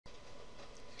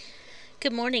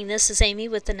Good morning, this is Amy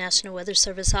with the National Weather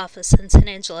Service office in San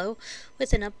Angelo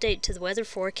with an update to the weather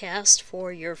forecast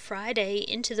for your Friday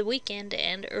into the weekend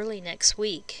and early next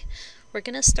week. We're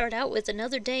going to start out with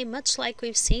another day much like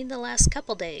we've seen the last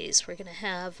couple days. We're going to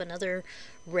have another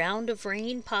round of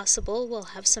rain possible.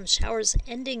 We'll have some showers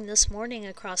ending this morning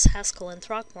across Haskell and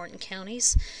Throckmorton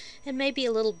counties, and maybe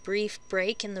a little brief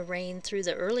break in the rain through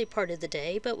the early part of the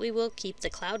day, but we will keep the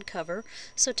cloud cover,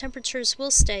 so temperatures will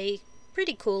stay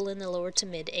pretty cool in the lower to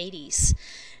mid 80s.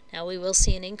 Now we will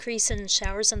see an increase in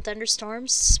showers and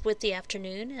thunderstorms with the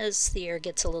afternoon as the air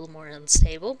gets a little more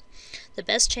unstable. The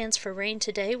best chance for rain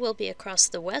today will be across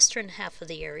the western half of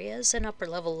the area as an upper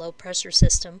level low pressure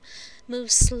system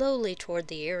moves slowly toward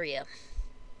the area.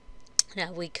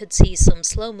 Now we could see some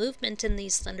slow movement in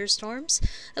these thunderstorms,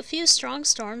 a few strong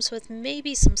storms with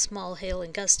maybe some small hail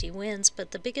and gusty winds,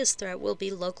 but the biggest threat will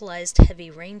be localized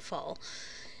heavy rainfall.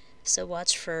 So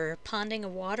watch for ponding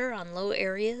of water on low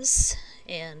areas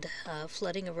and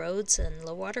flooding of roads and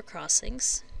low water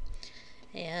crossings.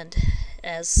 And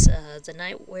as the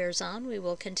night wears on, we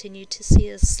will continue to see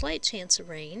a slight chance of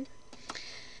rain.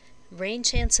 Rain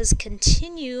chances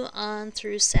continue on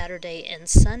through Saturday and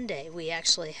Sunday. We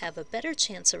actually have a better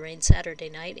chance of rain Saturday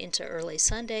night into early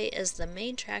Sunday as the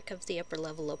main track of the upper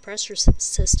level low pressure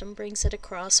system brings it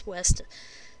across west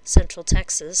central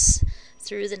Texas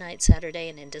through the night Saturday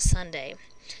and into Sunday.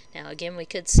 Now again, we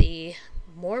could see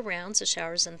more rounds of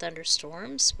showers and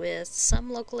thunderstorms with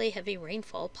some locally heavy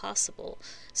rainfall possible.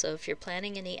 So if you're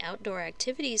planning any outdoor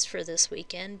activities for this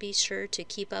weekend, be sure to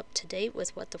keep up to date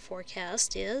with what the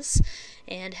forecast is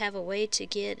and have a way to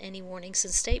get any warnings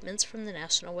and statements from the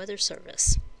National Weather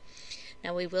Service.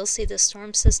 Now we will see the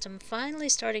storm system finally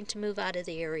starting to move out of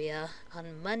the area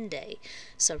on Monday,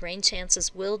 so rain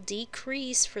chances will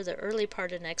decrease for the early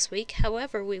part of next week.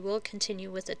 However, we will continue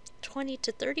with a 20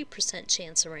 to 30%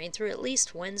 chance of rain through at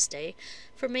least Wednesday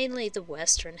for mainly the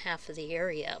western half of the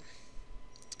area.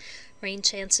 Rain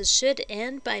chances should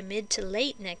end by mid to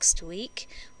late next week,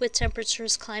 with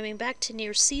temperatures climbing back to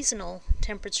near seasonal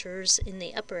temperatures in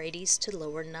the upper 80s to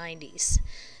lower 90s.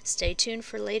 Stay tuned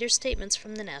for later statements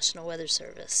from the National Weather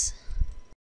Service.